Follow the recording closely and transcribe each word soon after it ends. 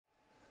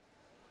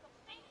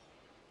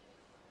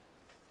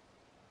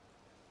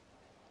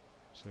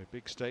So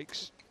big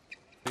stakes,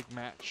 big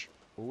match,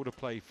 all to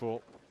play for.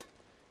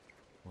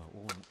 Well,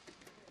 all,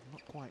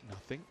 not quite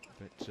nothing,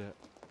 but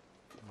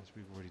as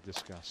we've already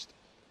discussed,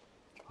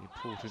 the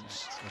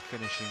importance of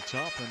finishing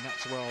top, and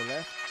that's well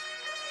left.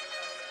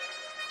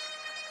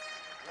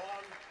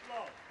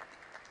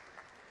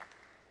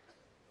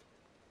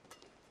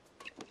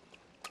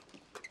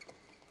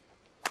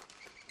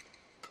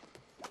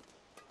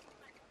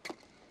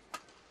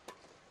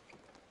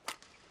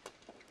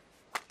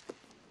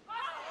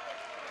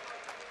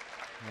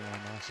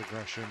 Nice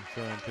aggression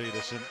from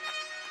Pedersen.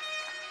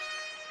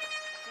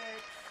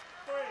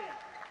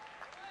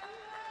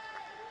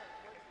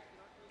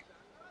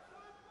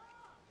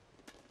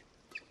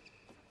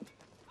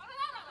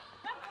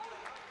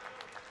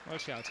 Well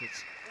shouted.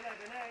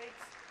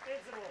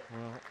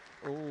 Well,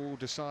 all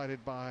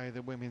decided by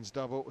the women's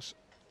doubles,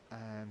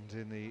 and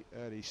in the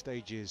early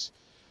stages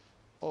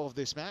of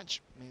this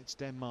match, it's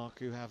Denmark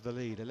who have the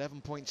lead,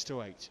 11 points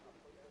to 8.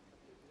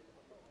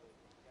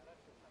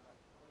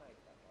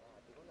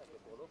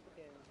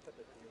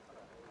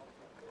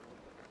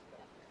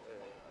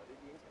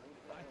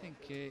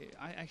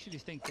 I actually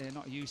think they're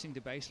not using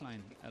the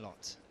baseline a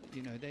lot.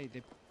 You know, they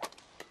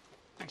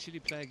actually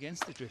play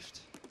against the drift,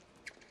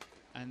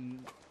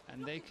 and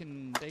they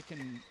can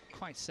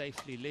quite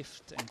safely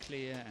lift and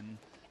clear, and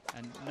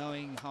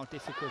knowing how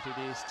difficult it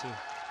is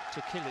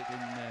to kill it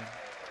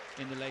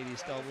in the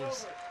ladies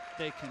doubles,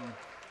 they can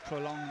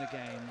prolong the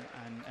game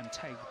and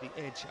take the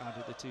edge out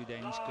of the two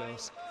Danish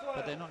girls,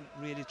 but they're not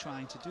really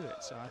trying to do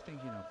it. So I think,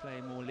 you know,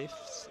 play more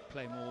lifts,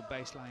 play more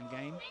baseline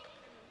game,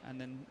 and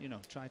then, you know,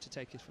 try to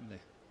take it from there.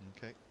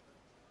 Okay.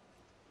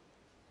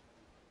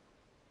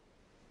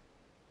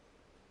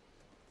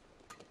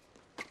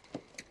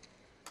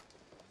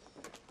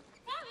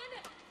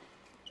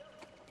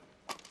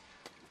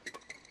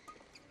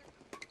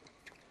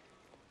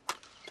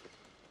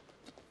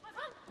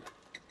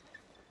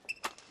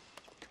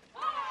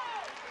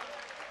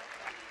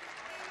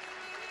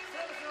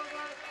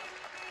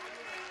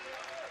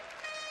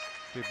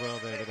 Did well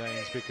there, the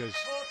Danes, because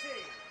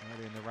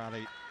early in the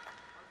rally,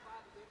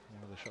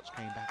 one of the shots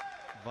came back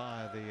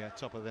via the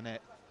top of the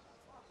net.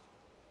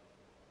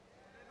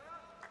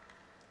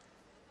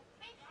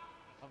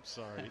 I'm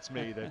sorry, it's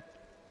me then.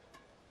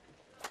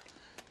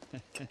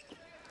 Here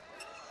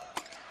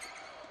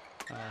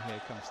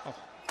it comes. Oh,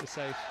 the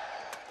save.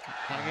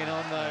 Hanging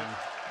on though.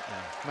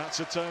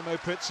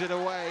 Matsutomo puts it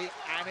away,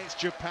 and it's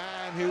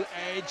Japan who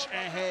edge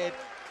ahead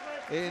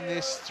in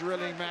this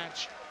thrilling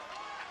match.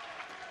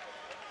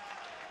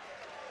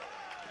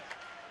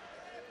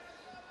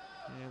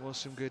 There was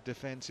some good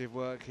defensive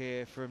work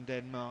here from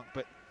Denmark,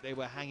 but they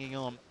were hanging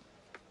on.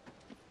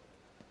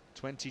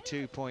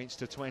 22 points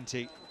to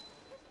 20.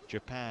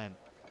 Japan,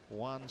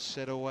 one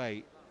set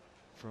away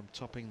from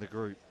topping the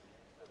group.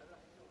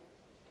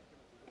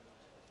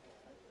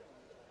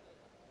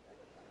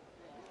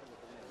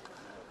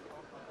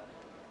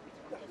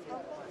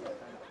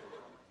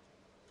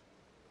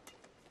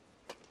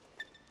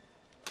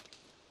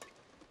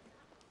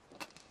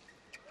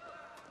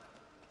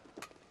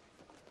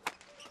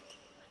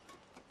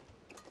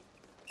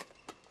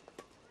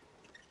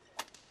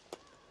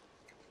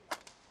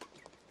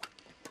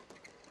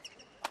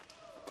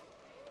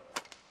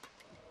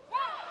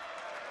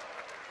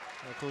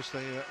 Of course,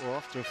 they were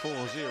off to a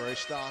 4-0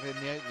 start in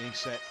the opening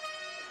set,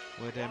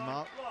 where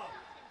Denmark,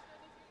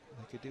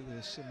 they could do with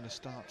a similar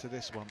start to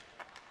this one.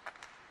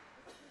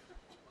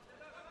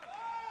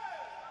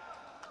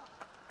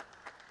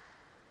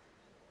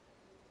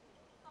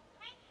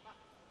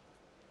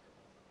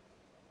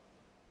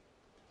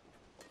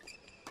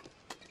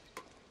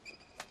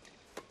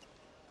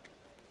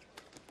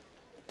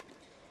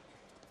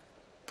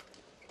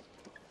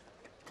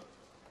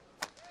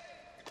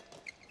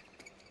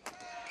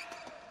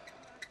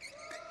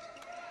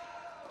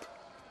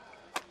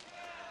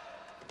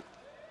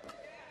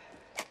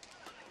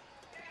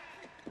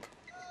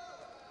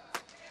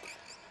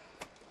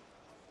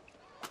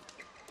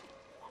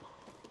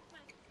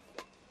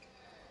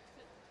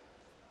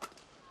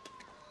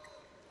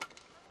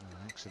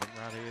 Excellent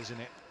rally, isn't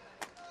it?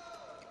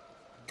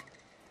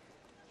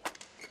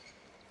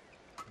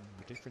 And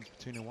the difference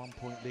between a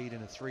 1-point lead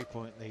and a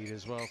 3-point lead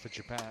as well for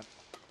Japan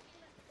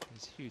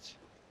is huge.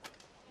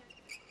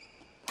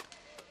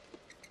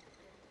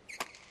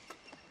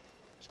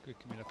 It's good,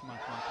 Kamilla. Come on,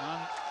 come on, come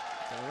on.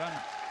 Go run.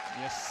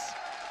 Yes.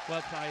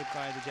 Well played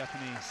by the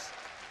Japanese.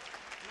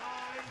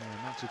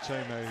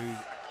 Matsutomo, who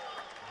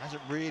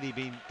hasn't really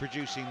been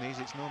producing these,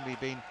 it's normally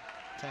been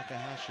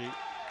Takahashi.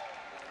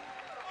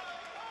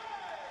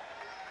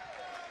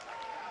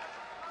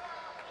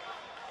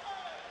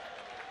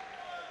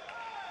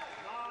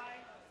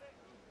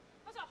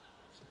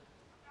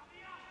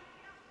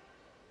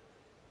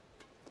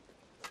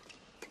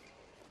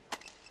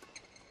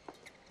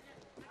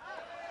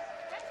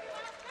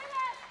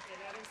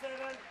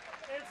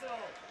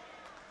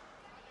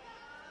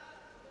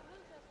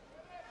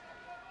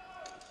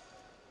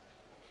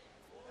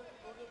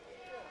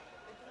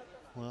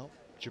 Well,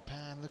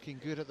 Japan looking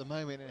good at the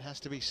moment, it has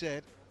to be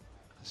said.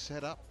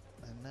 Set up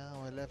And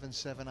now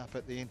 11-7 up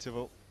at the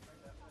interval.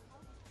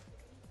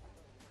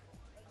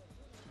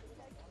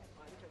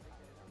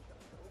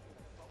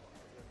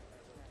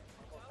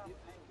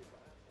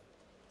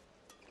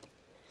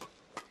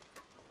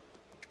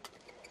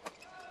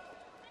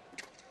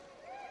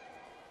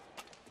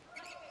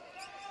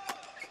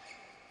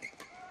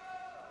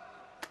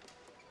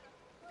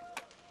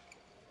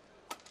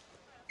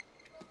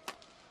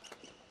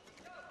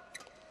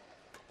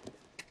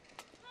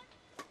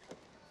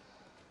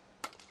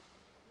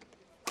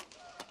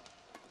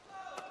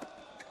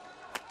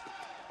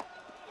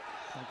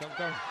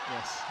 Go.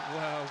 Yes,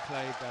 well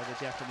played by the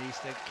Japanese.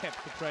 They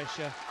kept the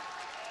pressure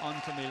on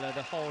Kamilla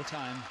the whole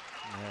time.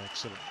 Yeah,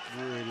 excellent.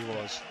 Really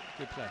was.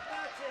 Good play.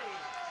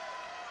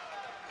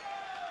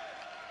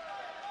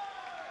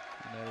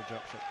 And there the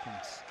drop shot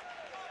comes.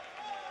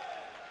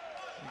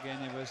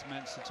 Again, it was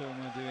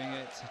Matsutomo doing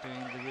it,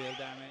 doing the real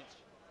damage.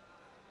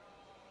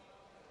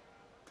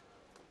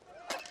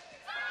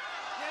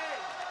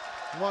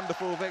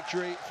 Wonderful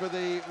victory for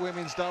the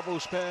women's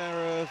doubles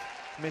pair of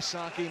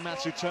Misaki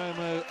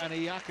Matsutomo and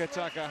Ayaka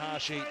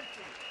Takahashi.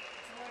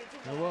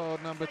 The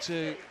world number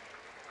 2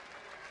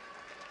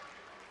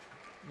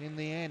 in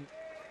the end,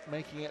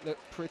 making it look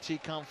pretty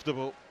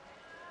comfortable.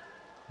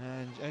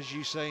 And as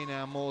you say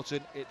now,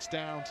 Morten, it's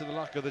down to the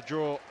luck of the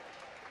draw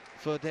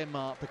for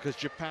Denmark, because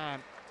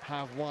Japan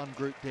have won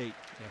Group D.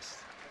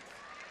 Yes.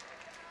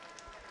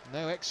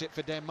 No exit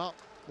for Denmark.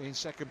 In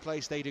second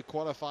place, they did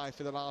qualify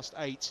for the last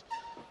 8,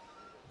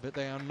 but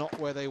they are not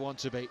where they want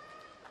to be.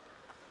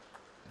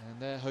 And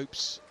their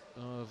hopes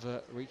of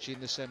reaching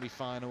the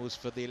semi-finals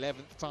for the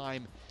 11th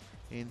time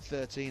in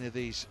 13 of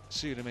these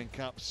Sudirman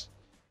Cups